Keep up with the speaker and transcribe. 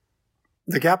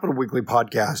The Capital Weekly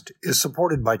podcast is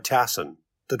supported by TASIN,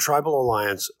 the Tribal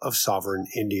Alliance of Sovereign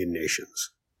Indian Nations.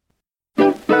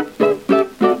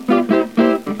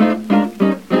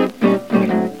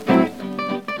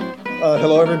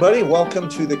 Hello, everybody. Welcome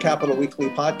to the Capital Weekly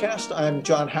podcast. I'm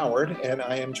John Howard, and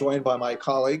I am joined by my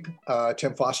colleague,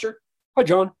 Tim Foster. Hi,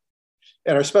 John.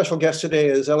 And our special guest today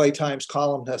is LA Times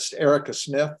columnist Erica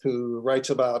Smith, who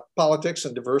writes about politics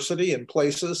and diversity in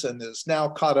places and is now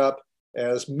caught up,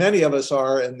 as many of us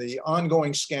are, in the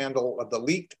ongoing scandal of the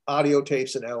leaked audio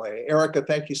tapes in LA. Erica,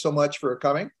 thank you so much for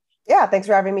coming. Yeah, thanks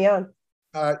for having me on.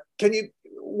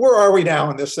 Where are we now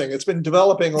in this thing? It's been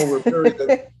developing over a period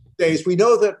of days. We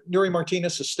know that Nury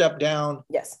Martinez has stepped down,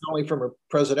 yes, not only from her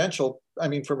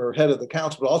from her head of the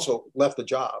council, but also left the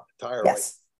job entirely.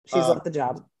 Yes, she's left the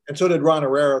job. And so did Ron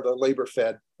Herrera, the labor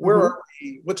Fed. Where are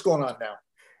we? What's going on now?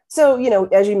 So,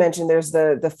 as you mentioned, there's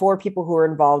the four people who were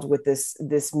involved with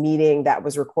this meeting that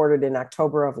was recorded in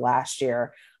October of last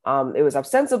year. It was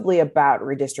ostensibly about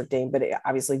redistricting, but it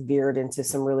obviously veered into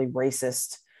some really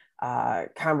racist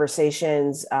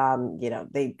conversations.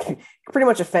 They pretty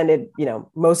much offended,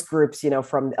 most groups,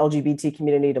 from the LGBT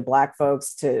community to Black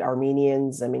folks to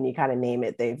Armenians. I mean, you kind of name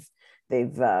it. They've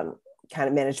kind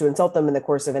of managed to insult them in the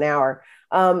course of an hour.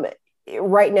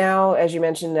 Right now, as you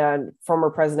mentioned,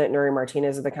 former President Nury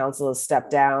Martinez of the council has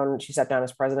stepped down. She stepped down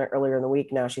as president earlier in the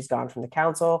week. Now she's gone from the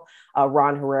council.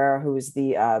 Ron Herrera, who is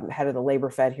the head of the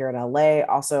labor Fed here in LA,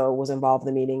 also was involved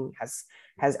in the meeting,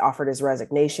 has offered his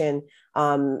resignation.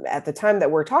 At the time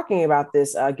that we're talking about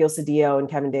this, Gil Cedillo and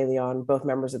Kevin De Leon, both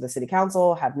members of the city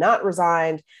council, have not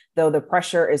resigned, though the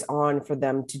pressure is on for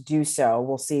them to do so.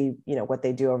 We'll see, what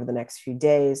they do over the next few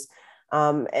days.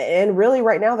 And really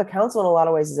right now, the council in a lot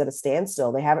of ways is at a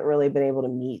standstill. They haven't really been able to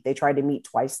meet. They tried to meet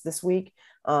twice this week.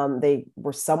 They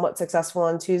were somewhat successful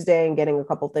on Tuesday in getting a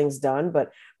couple things done,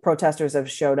 but protesters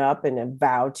have showed up and have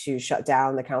vowed to shut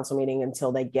down the council meeting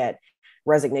until they get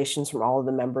resignations from all of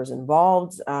the members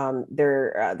involved.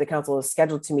 The council is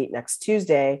scheduled to meet next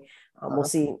Tuesday. We'll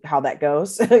see how that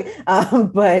goes.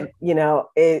 But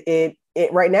it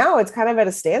right now it's kind of at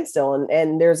a standstill,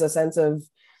 and there's a sense of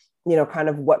kind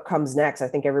of what comes next. I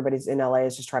think everybody's in LA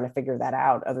is just trying to figure that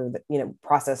out, other than,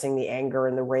 processing the anger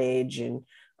and the rage and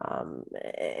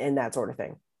that sort of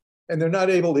thing. And they're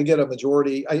not able to get a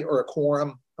majority or a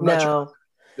quorum. I'm not sure.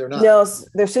 They're not. No,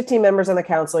 there's 15 members on the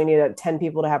council. You need 10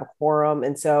 people to have a quorum.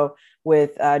 And so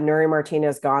with Nury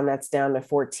Martinez gone, that's down to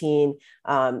 14.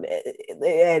 On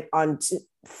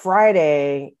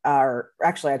Friday, or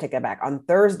actually I take that back. On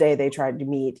Thursday, they tried to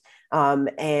meet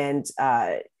and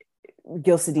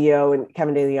Gil Cedillo and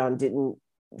Kevin De Leon didn't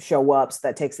show up, so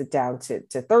that takes it down to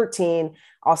 13.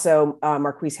 Also,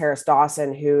 Marquise Harris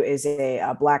Dawson, who is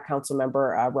a Black council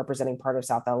member representing part of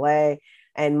South LA,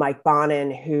 and Mike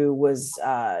Bonin, who was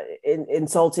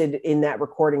insulted in that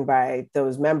recording by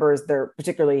those members. They're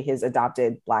particularly his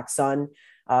adopted Black son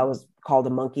was called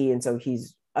a monkey, and so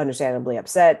he's understandably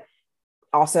upset.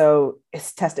 Also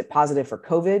is tested positive for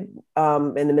COVID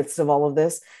in the midst of all of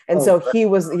this. And he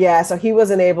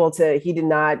wasn't able to, he did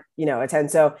not,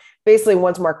 attend. So basically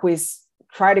once Marquise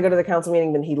tried to go to the council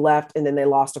meeting, then he left, and then they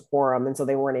lost a quorum. And so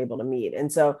they weren't able to meet.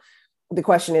 And so the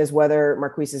question is whether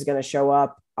Marquise is going to show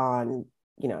up on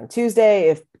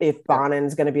Tuesday, if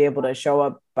Bonin's going to be able to show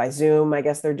up by Zoom. I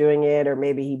guess they're doing it, or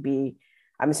maybe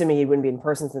I'm assuming he wouldn't be in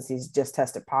person since he's just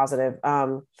tested positive.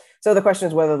 So the question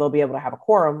is whether they'll be able to have a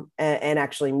quorum and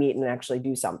actually meet and actually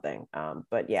do something.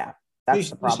 But yeah,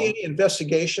 that's the problem. Do you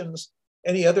see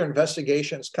any other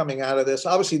investigations coming out of this?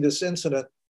 Obviously, this incident,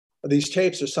 these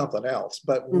tapes are something else.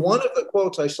 But one of the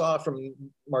quotes I saw from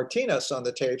Martinez on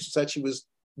the tapes is that she was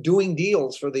doing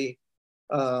deals for the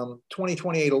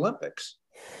 2028 Olympics.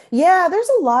 Yeah, there's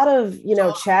a lot of,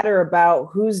 chatter about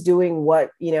who's doing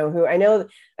what, who I know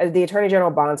the Attorney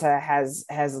General Bonta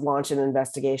has launched an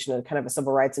investigation, a kind of a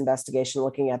civil rights investigation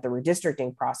looking at the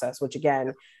redistricting process, which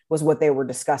again was what they were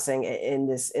discussing in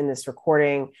this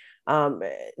recording.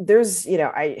 There's,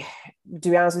 to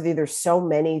be honest with you, there's so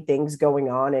many things going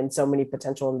on and so many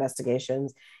potential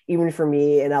investigations. Even for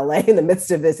me in LA, in the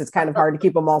midst of this, it's kind of hard to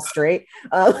keep them all straight.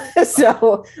 I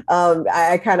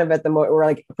kind of at the moment where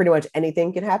like pretty much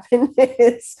anything can happen.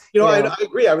 I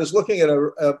agree. I was looking at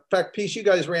a fact piece you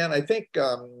guys ran, I think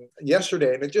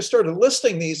yesterday, and it just started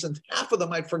listing these, and half of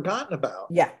them I'd forgotten about.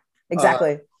 Yeah,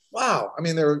 exactly. Wow. I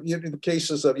mean, there are the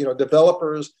cases of,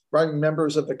 developers, right,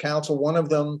 members of the council. One of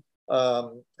them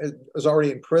is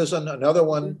already in prison. Another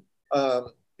one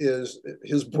is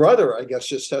his brother, I guess,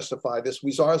 just testified, this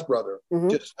Huizar's brother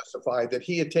just testified that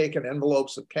he had taken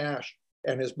envelopes of cash,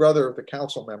 and his brother, the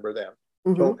council member then,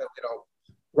 told him,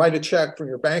 write a check from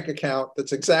your bank account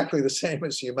that's exactly the same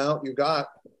as the amount you got.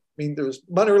 I mean, there's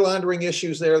money laundering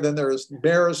issues there. Then there's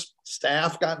mayor's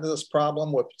staff got into this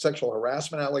problem with sexual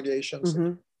harassment allegations.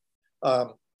 Mm-hmm.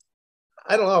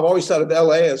 I don't know. I've always thought of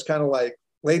LA as kind of like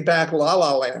laid back La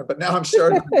La Land, but now I'm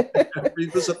starting to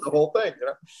revisit the whole thing. You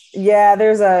know? Yeah,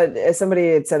 as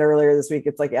somebody had said earlier this week,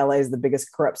 it's like LA is the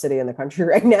biggest corrupt city in the country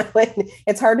right now. And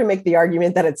it's hard to make the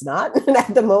argument that it's not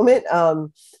at the moment.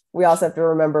 We also have to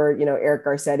remember, Eric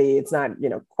Garcetti, it's not,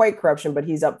 quite corruption, but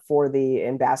he's up for the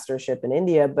ambassadorship in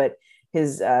India, but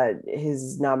his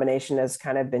nomination has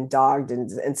kind of been dogged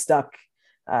and stuck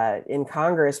in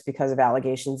Congress because of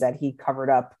allegations that he covered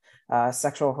up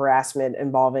sexual harassment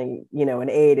involving, an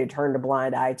aide who turned a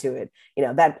blind eye to it.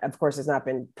 That of course has not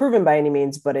been proven by any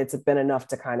means, but it's been enough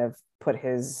to kind of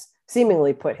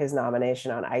seemingly put his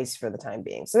nomination on ice for the time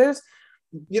being. So there's,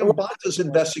 Bonds is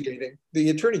investigating, the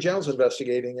Attorney General's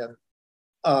investigating, and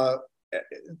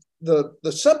the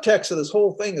subtext of this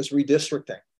whole thing is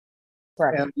redistricting.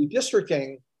 Correct. And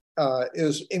redistricting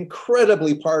is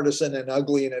incredibly partisan and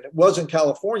ugly, and it was in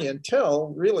California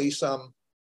until really some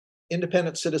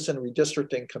independent citizen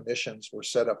redistricting commissions were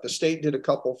set up. The state did a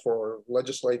couple for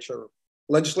legislative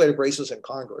races in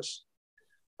Congress.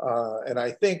 And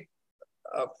I think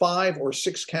 5 or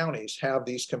 6 counties have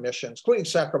these commissions, including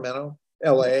Sacramento,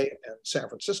 LA, and San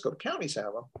Francisco. The counties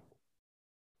have them.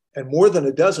 And more than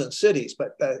a dozen cities,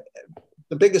 but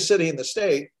the biggest city in the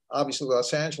state, obviously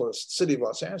Los Angeles, the city of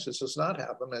Los Angeles, does not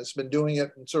have them. And it's been doing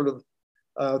it in sort of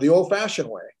the old-fashioned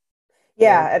way.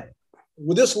 Yeah.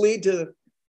 Would this lead to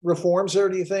reforms there,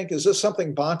 do you think? Is this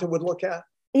something Bonta would look at?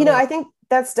 I think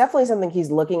that's definitely something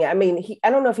he's looking at. I mean, I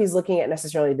don't know if he's looking at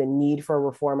necessarily the need for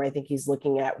reform. I think he's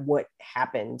looking at what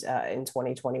happened in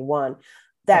 2021.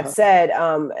 That said,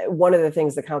 one of the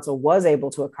things the council was able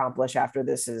to accomplish after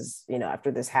this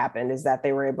happened is that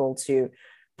they were able to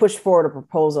push forward a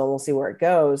proposal, and we'll see where it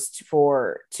goes,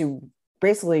 to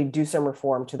basically do some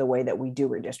reform to the way that we do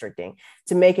redistricting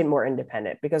to make it more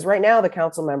independent. Because right now the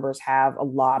council members have a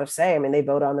lot of say. I mean, they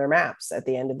vote on their maps at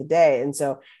the end of the day. And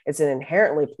so it's an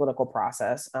inherently political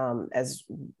process, as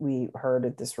we heard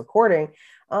at this recording.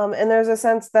 And there's a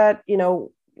sense that,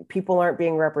 people aren't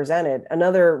being represented.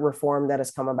 Another reform that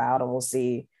has come about, and we'll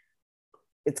see,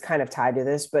 it's kind of tied to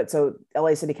this, but so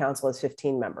LA City Council has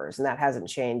 15 members, and that hasn't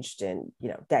changed in,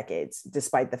 decades,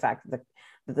 despite the fact that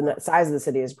the size of the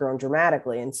city has grown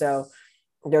dramatically. And so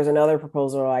there's another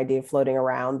proposal or idea floating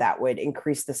around that would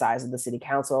increase the size of the city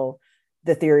council.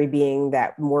 The theory being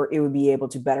that it would be able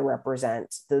to better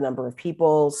represent the number of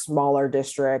people, smaller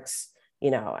districts,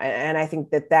 and I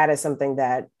think that is something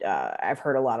that I've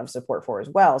heard a lot of support for as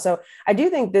well. So I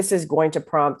do think this is going to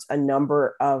prompt a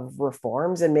number of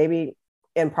reforms, and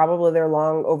probably they're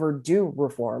long overdue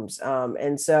reforms.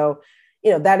 And so,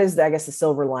 that is, I guess, the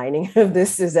silver lining of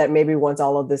this is that maybe once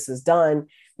all of this is done,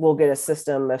 we'll get a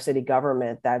system of city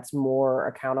government that's more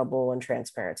accountable and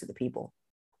transparent to the people.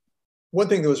 One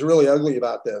thing that was really ugly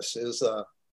about this is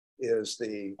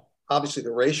obviously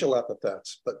the racial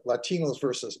epithets, but Latinos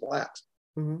versus Blacks.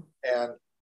 Mm-hmm. And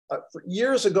for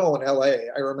years ago in LA,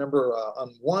 I remember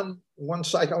on one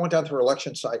cycle, I went down through an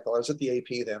election cycle. I was at the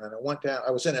AP then, and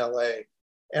I was in LA.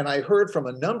 And I heard from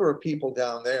a number of people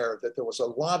down there that there was a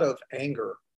lot of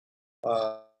anger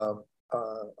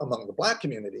among the Black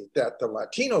community that the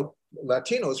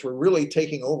Latinos were really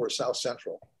taking over South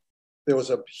Central. There was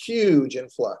a huge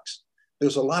influx.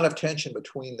 There's a lot of tension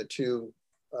between the two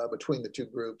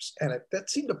groups, and that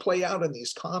seemed to play out in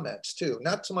these comments too.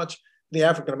 Not so much the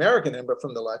African American end, but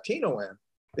from the Latino end,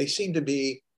 they seem to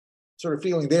be sort of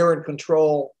feeling they're in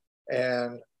control,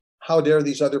 and how dare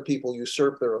these other people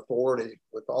usurp their authority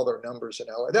with all their numbers in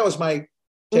LA? That was my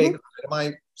take. Mm-hmm. Am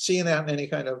I seeing that in any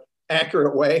kind of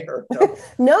accurate way? Or no?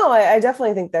 No, I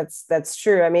definitely think that's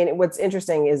true. I mean, what's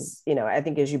interesting is, I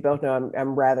think, as you both know,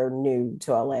 I'm rather new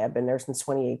to LA. I've been there since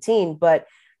 2018. But,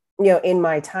 in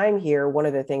my time here, one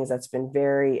of the things that's been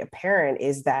very apparent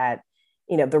is that,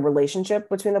 the relationship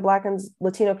between the Black and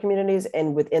Latino communities,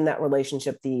 and within that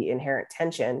relationship, the inherent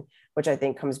tension, which I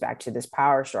think comes back to this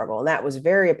power struggle. And that was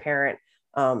very apparent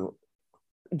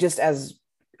just as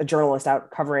a journalist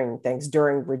out covering things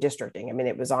during redistricting. I mean,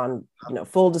 it was on,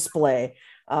 full display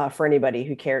for anybody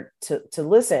who cared to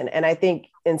listen. And I think,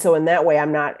 and so in that way,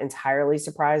 I'm not entirely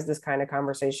surprised this kind of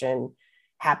conversation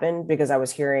happened, because I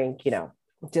was hearing,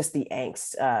 just the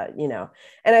angst,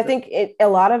 and I think a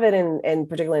lot of it, and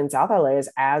particularly in South LA, is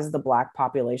as the Black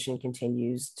population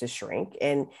continues to shrink,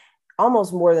 and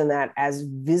almost more than that, as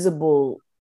visible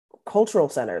cultural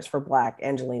centers for Black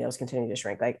Angelenos continue to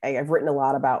shrink. Like I've written a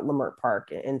lot about Leimert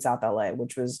Park in South LA,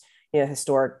 which was,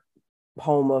 historic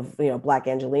home of, Black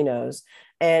Angelenos.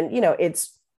 And,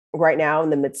 it's right now in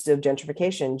the midst of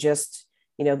gentrification. Just,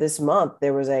 this month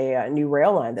there was a new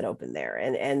rail line that opened there.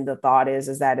 And the thought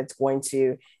is that it's going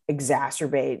to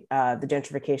exacerbate the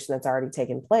gentrification that's already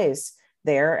taken place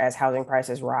there as housing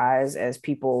prices rise, as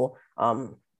people,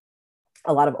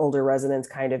 a lot of older residents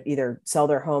kind of either sell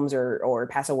their homes or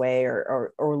pass away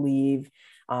or leave,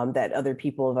 that other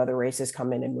people of other races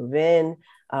come in and move in.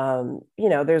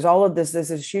 There's all of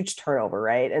this huge turnover,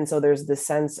 right? And so there's this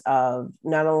sense of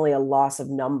not only a loss of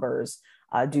numbers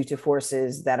due to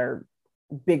forces that are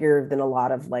bigger than a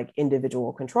lot of like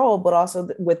individual control, but also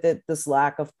with this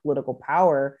lack of political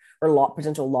power or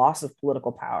potential loss of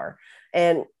political power.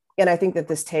 And I think that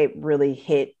this tape really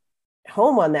hit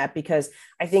home on that, because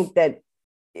I think that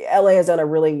LA has done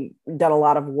a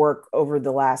lot of work over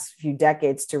the last few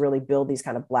decades to really build these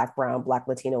kind of Black, Brown, Black,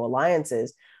 Latino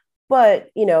alliances. But,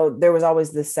 there was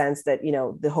always this sense that,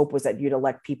 the hope was that you'd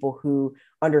elect people who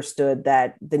understood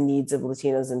that the needs of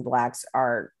Latinos and Blacks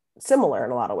are similar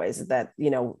in a lot of ways, that,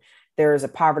 there's a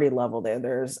poverty level there.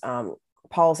 There's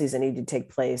policies that need to take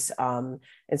place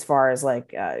as far as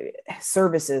like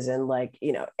services and like,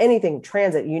 anything,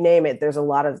 transit, you name it, there's a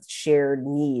lot of shared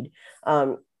need.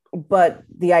 But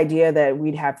the idea that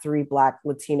we'd have 3 Black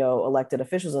Latino elected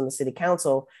officials on the city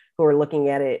council who are looking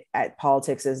at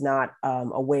politics as not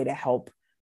a way to help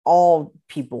all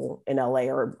people in LA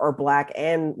or Black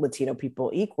and Latino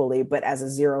people equally, but as a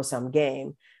zero-sum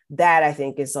game, that I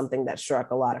think is something that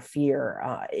struck a lot of fear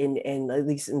in at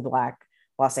least in Black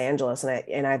Los Angeles.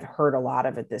 And I've heard a lot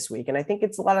of it this week. And I think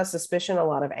it's a lot of suspicion, a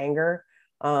lot of anger.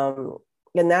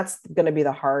 And that's going to be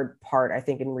the hard part, I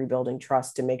think, in rebuilding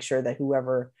trust, to make sure that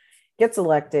whoever gets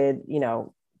elected,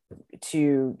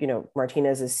 to,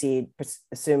 Martinez's seat,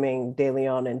 assuming De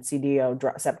Leon and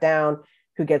Cedillo step down,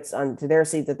 who gets onto their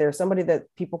seat, that there's somebody that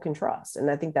people can trust. And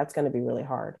I think that's going to be really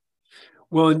hard.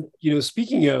 Well,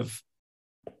 speaking of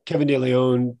Kevin De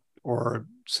Leon or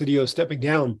Cedillo stepping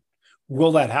down,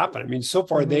 will that happen? I mean, so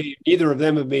far, neither of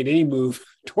them have made any move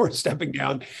towards stepping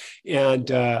down.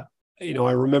 And,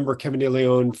 I remember Kevin De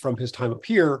Leon from his time up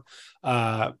here,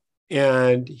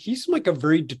 and he's like a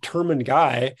very determined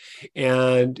guy.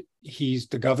 And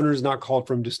the governor's not called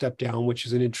for him to step down, which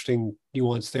is an interesting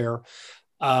nuance there.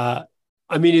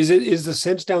 I mean, is the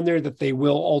sense down there that they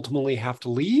will ultimately have to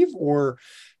leave, or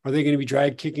are they going to be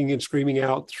dragged kicking and screaming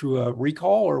out through a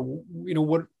recall, or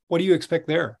what do you expect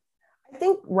there? I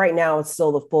think right now it's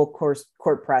still the full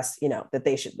court press, that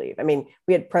they should leave. I mean,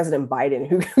 we had President Biden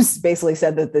who basically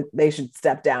said that they should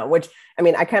step down, which, I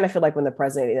mean, I kind of feel like when the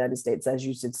president of the United States says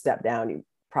you should step down, you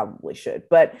probably should.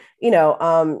 But,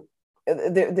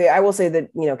 I will say that,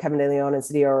 Kevin De Leon and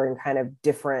Cedillo are in kind of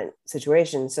different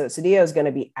situations. So Cedillo is going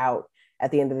to be out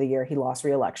at the end of the year. He lost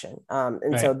re-election.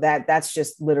 Right. So that's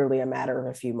just literally a matter of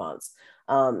a few months.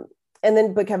 But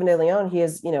Kevin De Leon, he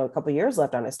has, a couple of years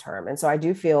left on his term. And so I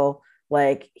do feel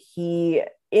like as you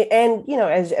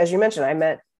mentioned, I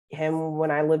met him when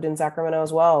I lived in Sacramento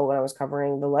as well, when I was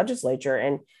covering the legislature,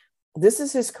 and this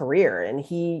is his career. And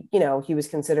he was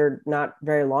considered not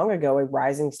very long ago a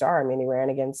rising star. I mean, he ran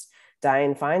against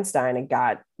Dianne Feinstein and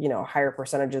got, a higher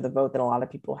percentage of the vote than a lot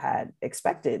of people had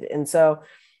expected. And so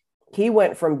he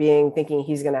went from thinking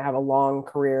he's going to have a long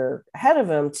career ahead of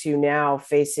him to now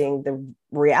facing the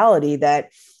reality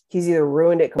that he's either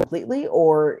ruined it completely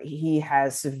or he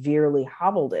has severely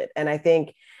hobbled it. And I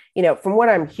think, from what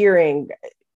I'm hearing,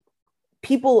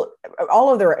 people,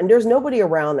 and there's nobody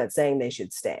around that's saying they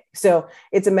should stay. So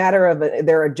it's a matter of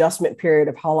their adjustment period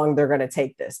of how long they're going to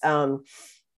take this.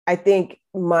 I think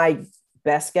my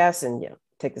best guess, and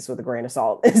take this with a grain of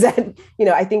salt, is that,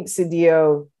 I think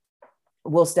Cedillo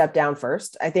will step down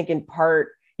first. I think in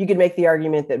part, you could make the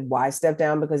argument that why step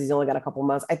down because he's only got a couple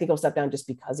months. I think he'll step down just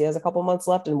because he has a couple months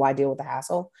left, and why deal with the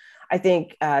hassle. I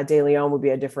think De Leon would be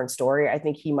a different story. I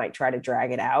think he might try to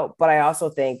drag it out. But I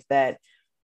also think that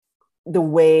the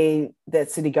way that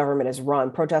city government is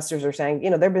run, protesters are saying,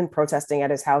 they've been protesting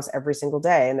at his house every single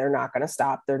day, and they're not going to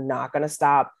stop. They're not going to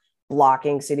stop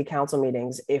blocking city council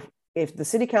meetings. If the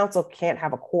city council can't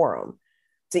have a quorum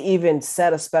to even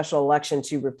set a special election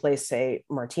to replace, say,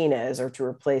 Martinez or to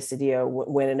replace Cedillo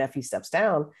when and if he steps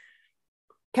down,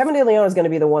 Kevin De Leon is going to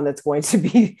be the one that's going to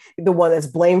be the one that's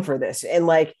blamed for this. And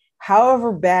like,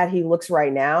 however bad he looks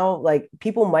right now, like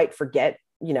people might forget,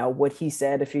 what he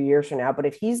said a few years from now. But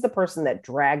if he's the person that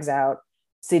drags out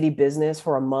city business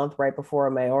for a month right before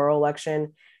a mayoral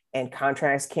election and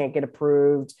contracts can't get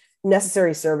approved,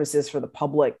 necessary services for the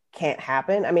public can't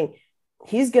happen, I mean,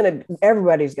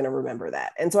 everybody's going to remember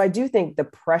that. And so I do think the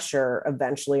pressure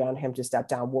eventually on him to step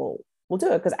down will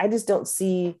do it, because I just don't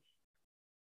see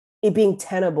it being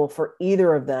tenable for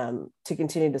either of them to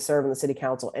continue to serve in the city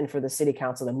council and for the city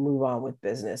council to move on with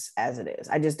business as it is.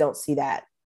 I just don't see that.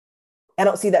 I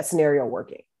don't see that scenario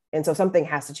working. And so something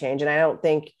has to change. And I don't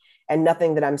think, and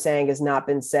nothing that I'm saying has not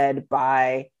been said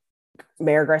by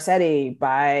Mayor Garcetti,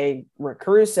 by Rick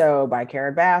Caruso, by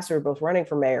Karen Bass, who are both running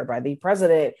for mayor, by the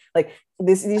president. Like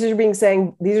these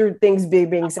are things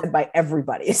being said by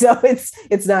everybody. So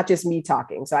it's not just me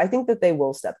talking. So I think that they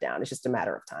will step down. It's just a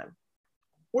matter of time.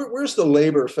 Where's the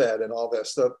labor fed in all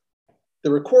this?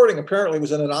 The recording apparently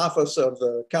was in an office of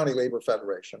the County Labor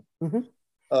Federation. Mm-hmm.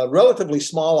 A relatively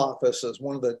small office is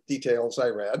one of the details I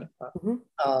read.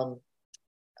 Mm-hmm.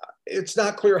 It's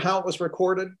not clear how it was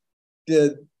recorded.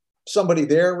 Did somebody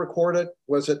there record it?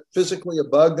 Was it physically a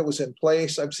bug that was in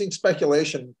place? I've seen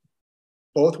speculation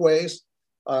both ways.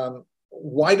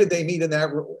 Why did they meet in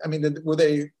that room? I mean, were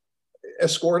they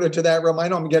escorted to that room? I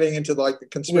know I'm getting into like the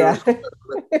conspiracy.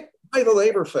 Yeah. Why the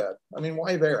labor fed? I mean,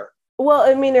 why there? Well,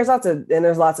 I mean, there's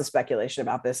lots of speculation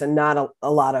about this, and not a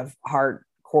lot of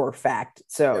hardcore fact.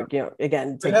 So, yeah.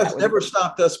 Again, it has never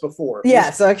stopped us before.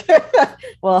 Yes. Okay.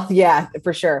 Well, yeah,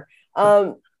 for sure.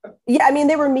 Yeah, I mean,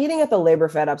 they were meeting at the labor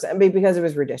fed ups because it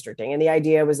was redistricting, and the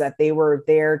idea was that they were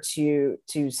there to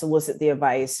solicit the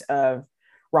advice of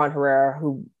Ron Herrera,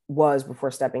 who was, before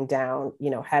stepping down,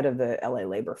 head of the LA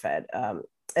Labor Fed,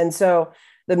 and so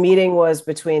the meeting was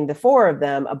between the four of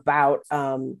them about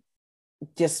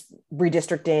just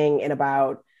redistricting and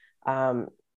about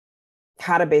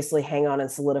how to basically hang on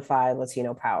and solidify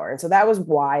Latino power. And so that was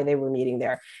why they were meeting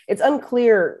there. It's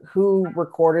unclear who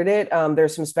recorded it.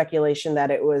 There's some speculation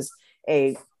that it was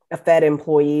a Fed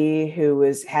employee who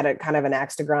had a kind of an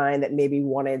axe to grind that maybe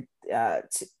wanted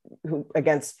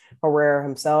against Herrera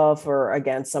himself or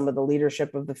against some of the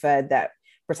leadership of the Fed that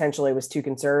potentially was too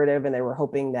conservative. And they were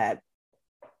hoping that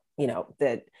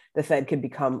that the Fed could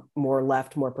become more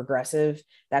left, more progressive.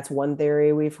 That's one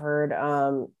theory we've heard.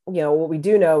 What we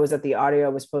do know is that the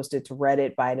audio was posted to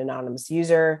Reddit by an anonymous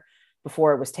user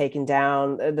before it was taken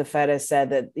down. The Fed has said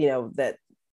that, that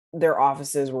their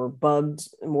offices were bugged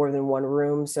more than one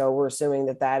room. So we're assuming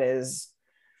that is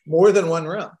more than one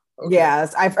room. Okay. Yeah,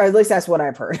 at least that's what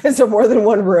I've heard. So more than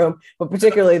one room, but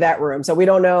particularly that room. So we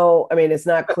don't know. I mean, it's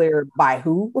not clear by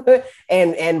who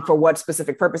and for what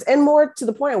specific purpose. And more to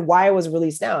the point, why it was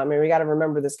released now. I mean, we got to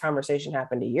remember this conversation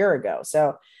happened a year ago.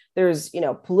 So there's,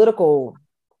 political,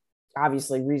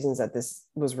 obviously, reasons that this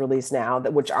was released now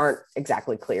which aren't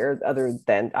exactly clear, other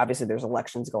than obviously there's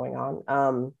elections going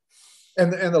on.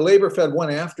 And the Labor Fed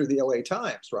went after the LA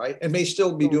Times, right? And may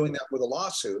still be doing that with a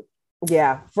lawsuit.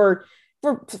 Yeah, for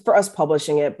us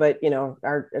publishing it, but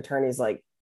our attorney's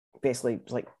basically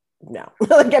no.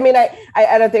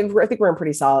 I don't think I think we're in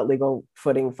pretty solid legal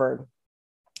footing for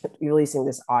releasing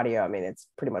this audio. I mean, it's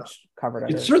pretty much covered.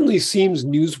 It certainly seems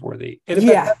newsworthy. And if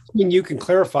that's something you can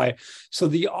clarify. So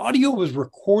the audio was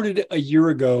recorded a year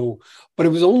ago, but it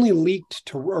was only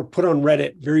leaked or put on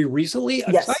Reddit very recently.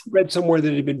 Yes. I read somewhere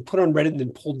that it had been put on Reddit and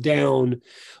then pulled down,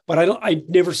 but I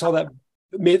never saw that.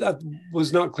 That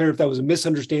was not clear if that was a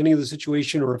misunderstanding of the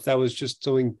situation or if that was just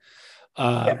something.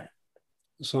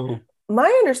 So my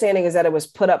understanding is that it was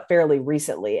put up fairly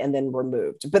recently and then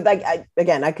removed. But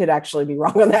I could actually be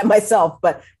wrong on that myself.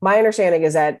 But my understanding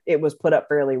is that it was put up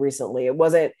fairly recently. It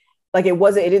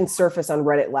didn't surface on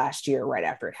Reddit last year right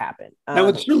after it happened. That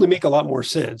would certainly make a lot more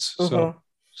sense. Mm-hmm.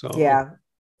 So yeah,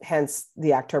 hence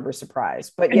the October surprise.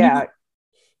 But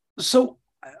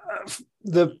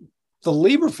the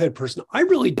Labor Fed person, I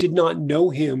really did not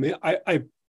know him. I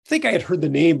think I had heard the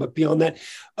name, but beyond that,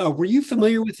 were you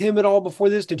familiar with him at all before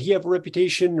this? Did he have a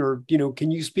reputation or, can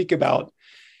you speak about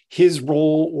his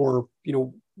role or,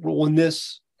 role in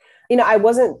this? I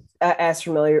wasn't as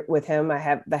familiar with him.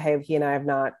 He and I have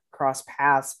not crossed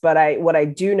paths, but what I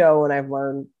do know and I've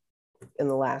learned in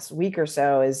the last week or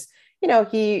so is,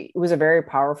 he was a very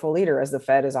powerful leader, as the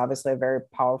Fed is obviously a very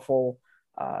powerful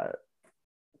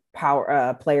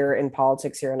player in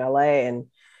politics here in LA and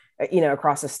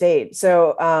across the state.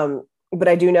 So but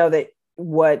I do know that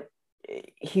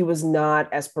he was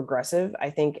not as progressive, I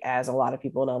think, as a lot of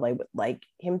people in LA would like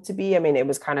him to be. I mean, it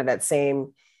was kind of that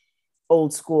same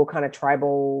old school kind of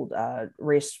tribal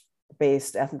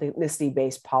race-based,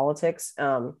 ethnicity-based politics.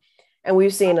 And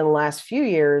we've seen in the last few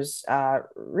years,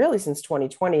 really since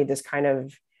 2020, this kind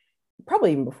of,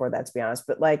 probably even before that, to be honest,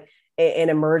 but an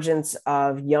emergence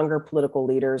of younger political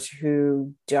leaders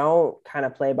who don't kind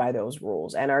of play by those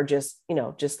rules and are just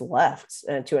left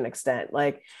to an extent.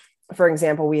 For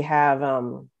example, we have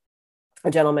a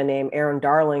gentleman named Aaron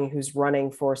Darling, who's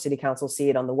running for city council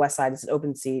seat on the West Side. It's an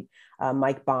open seat.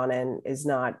 Mike Bonin is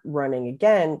not running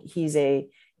again. He's a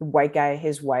white guy,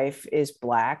 his wife is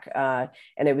Black.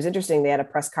 And it was interesting. They had a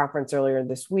press conference earlier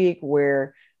this week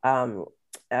where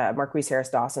Marquise Harris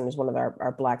Dawson is one of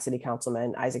our Black city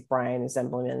councilmen. Isaac Bryan,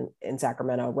 Assemblyman in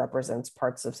Sacramento, represents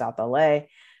parts of South LA.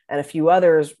 And a few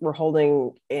others were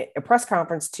holding a press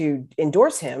conference to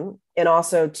endorse him and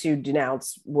also to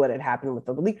denounce what had happened with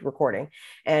the leaked recording.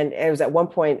 And it was at one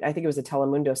point, I think it was a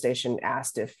Telemundo station,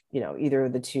 asked if, either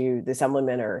of the two, the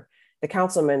assemblyman or the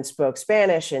councilman, spoke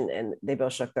Spanish, and they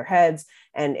both shook their heads.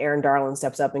 And Aaron Darlin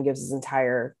steps up and gives his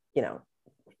entire,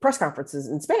 press conferences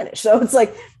in Spanish. So it's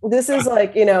like, this is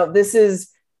like, this is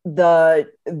the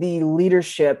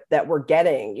leadership that we're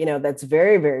getting, that's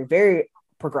very, very, very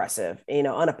progressive,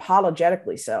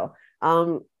 unapologetically so.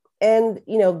 And,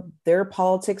 their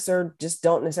politics just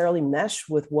don't necessarily mesh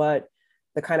with what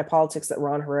the kind of politics that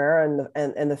Ron Herrera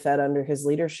and the Fed under his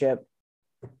leadership,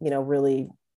 really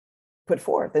put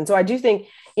forth. And so I do think,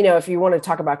 if you want to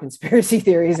talk about conspiracy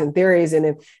theories, and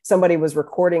if somebody was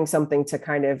recording something to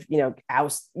kind of,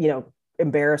 oust,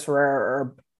 embarrass Herrera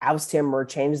or oust him or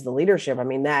change the leadership, I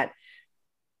mean, that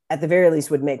at the very least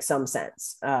would make some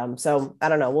sense. So I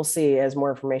don't know. We'll see as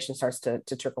more information starts to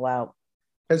trickle out.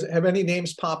 Have any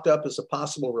names popped up as a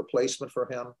possible replacement for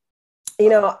him?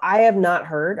 I have not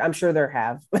heard. I'm sure there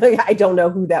have. I don't know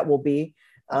who that will be.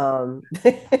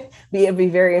 It'd be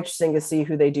very interesting to see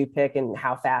who they do pick and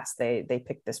how fast they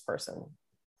pick this person.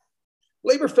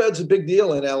 Labor Fed's a big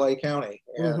deal in LA County,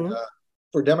 and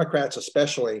for Democrats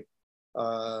especially,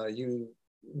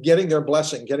 getting their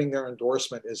blessing, getting their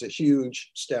endorsement is a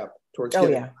huge step towards for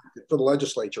the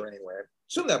legislature anyway. I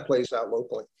assume that plays out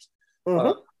locally.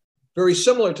 Very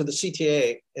similar to the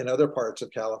CTA in other parts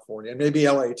of California, and maybe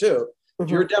LA too. If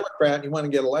you're a Democrat and you want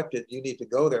to get elected, you need to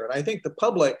go there. And I think the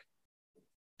public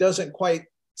doesn't quite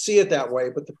see it that way,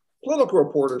 but the political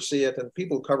reporters see it, and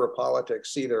people who cover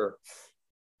politics see the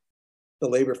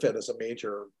Labor Fed as a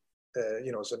major,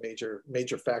 as a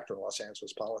major factor in Los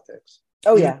Angeles politics.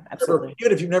 Oh, absolutely.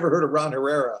 Even if you've never heard of Ron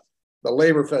Herrera, the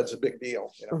Labor Fed's a big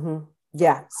deal.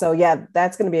 Yeah. So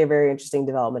that's going to be a very interesting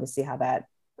development to see how that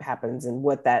happens and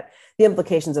what the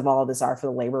implications of all of this are for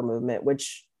the labor movement,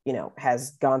 which,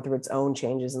 has gone through its own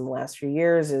changes in the last few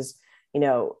years. Is,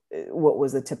 what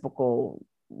was the typical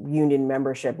union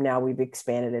membership? Now we've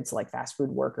expanded it to like fast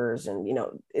food workers, and,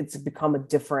 it's become a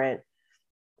different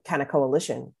kind of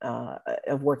coalition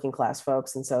of working class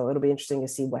folks. And so it'll be interesting to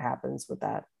see what happens with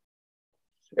that.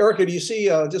 Erica, do you see,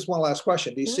 just one last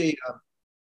question, do you see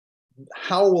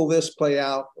how will this play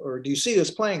out, or do you see this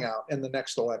playing out in the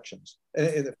next elections,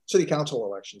 in the city council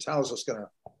elections? How is this going to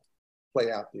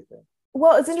play out, do you think?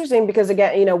 Well, it's interesting because,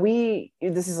 again,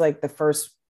 this is like the first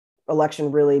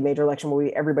election, really major election,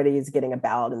 where everybody is getting a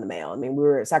ballot in the mail. I mean, we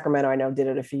were at Sacramento, I know, did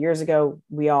it a few years ago.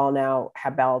 We all now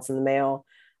have ballots in the mail.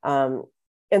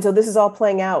 And so this is all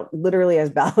playing out literally as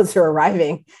ballots are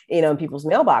arriving, in people's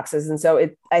mailboxes. And so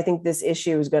I think this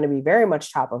issue is going to be very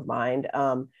much top of mind,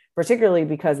 particularly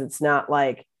because it's not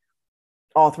like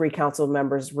all three council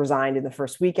members resigned in the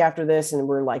first week after this, and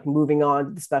we're like moving on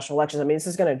to the special elections. I mean, this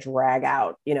is going to drag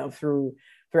out,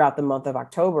 throughout the month of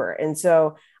October. And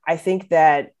so I think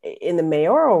that in the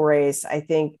mayoral race, I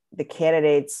think the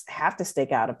candidates have to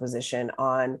stake out a position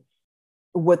on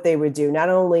what they would do, not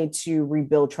only to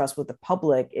rebuild trust with the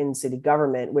public in city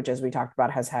government, which, as we talked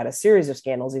about, has had a series of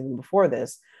scandals even before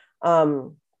this,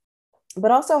 but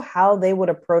also how they would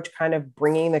approach kind of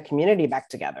bringing the community back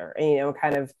together,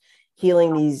 kind of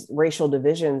healing these racial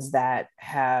divisions that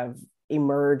have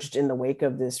emerged in the wake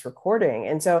of this recording.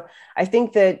 And so I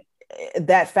think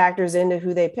that factors into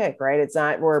who they pick, right? It's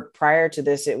not where prior to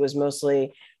this, it was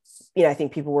mostly, I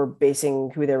think people were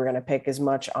basing who they were going to pick as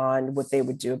much on what they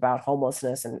would do about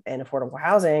homelessness and affordable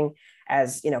housing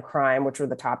as, crime, which were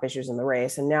the top issues in the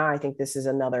race. And now I think this is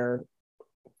another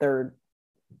third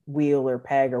wheel or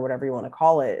peg or whatever you want to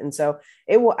call it. And so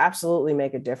it will absolutely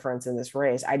make a difference in this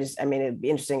race. It'd be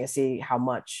interesting to see how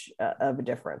much of a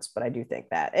difference, but I do think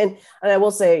that. And I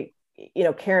will say,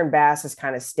 Karen Bass has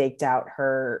kind of staked out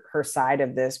her side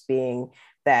of this, being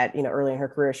that, early in her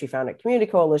career, she founded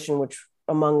Community Coalition, which,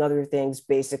 among other things,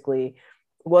 basically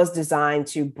was designed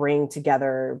to bring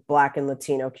together Black and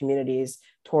Latino communities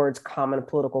towards common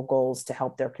political goals to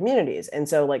help their communities. And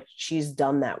so she's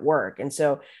done that work. And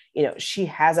so, she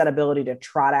has that ability to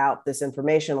trot out this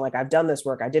information. Like, I've done this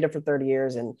work, I did it for 30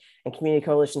 years and Community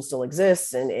Coalition still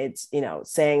exists. And it's,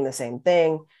 saying the same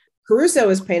thing. Caruso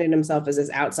has painted himself as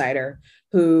this outsider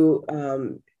who,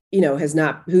 who's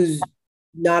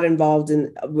not involved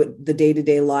in the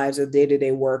day-to-day lives or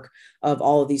day-to-day work of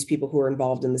all of these people who are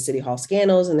involved in the City Hall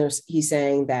scandals. And he's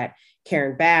saying that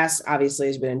Karen Bass obviously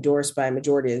has been endorsed by a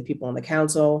majority of the people on the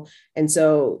council. And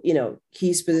so,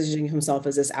 he's positioning himself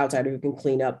as this outsider who can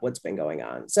clean up what's been going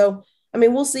on. So, I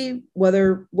mean, we'll see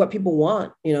what people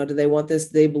want. Do they want this?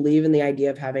 Do they believe in the idea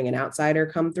of having an outsider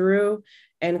come through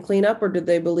and clean up? Or do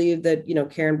they believe that,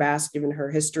 Karen Bass, given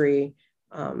her history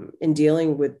in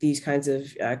dealing with these kinds of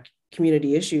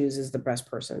community issues, is the best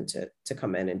person to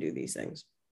come in and do these things?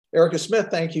 Erica Smith,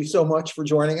 thank you so much for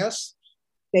joining us.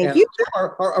 Thank you.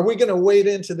 Are we going to wade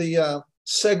into the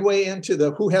segue into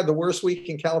the who had the worst week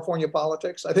in California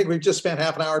politics? I think we've just spent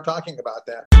half an hour talking about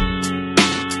that.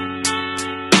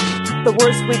 The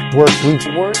worst week. Worst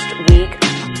week.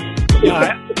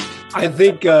 Yeah, I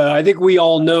think we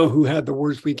all know who had the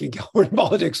worst week in California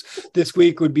politics this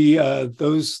week would be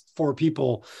those four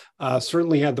people.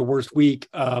 Certainly had the worst week.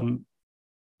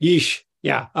 Yeesh.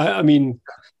 Yeah, I mean,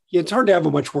 it's hard to have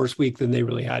a much worse week than they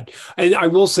really had. And I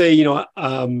will say,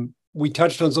 we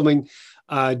touched on something.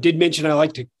 Did mention I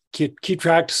like to keep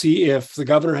track to see if the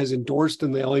governor has endorsed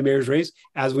in the LA mayor's race.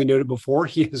 As we noted before,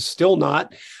 he is still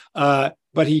not.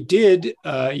 But he did,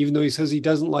 even though he says he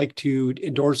doesn't like to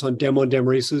endorse on Dem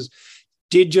races,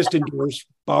 did just endorse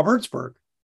Bob Hertzberg.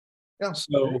 Yeah.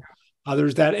 So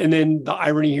there's that. And then the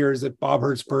irony here is that Bob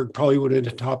Hertzberg probably would have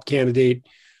been a top candidate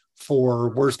for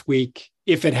worst week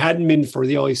if it hadn't been for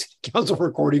the LA City Council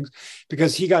recordings,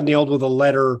 because he got nailed with a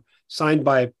letter signed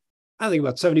by, I think,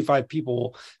 about 75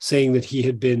 people saying that he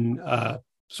had been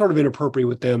sort of inappropriate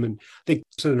with them. And I think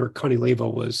Senator Connie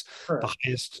Leyva was the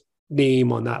highest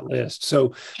name on that list.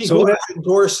 So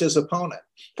endorsed his opponent.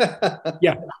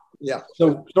 Yeah. Yeah.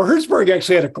 So Hertzberg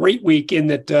actually had a great week in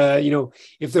that,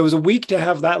 if there was a week to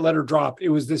have that letter drop, it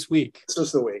was this week. This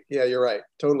was the week. Yeah, you're right.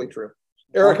 Totally true.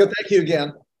 Erica, thank you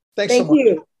again. Thanks so much. Thank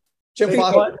you. Jim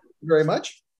Foster, thank you very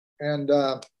much. And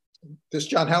this is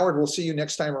John Howard. We'll see you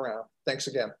next time around. Thanks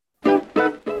again.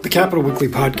 The Capital Weekly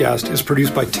podcast is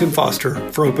produced by Tim Foster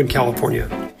for Open California.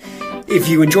 If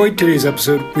you enjoyed today's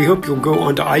episode, we hope you'll go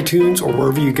onto iTunes or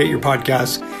wherever you get your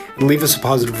podcasts and leave us a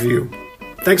positive review.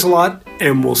 Thanks a lot,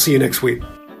 and we'll see you next week.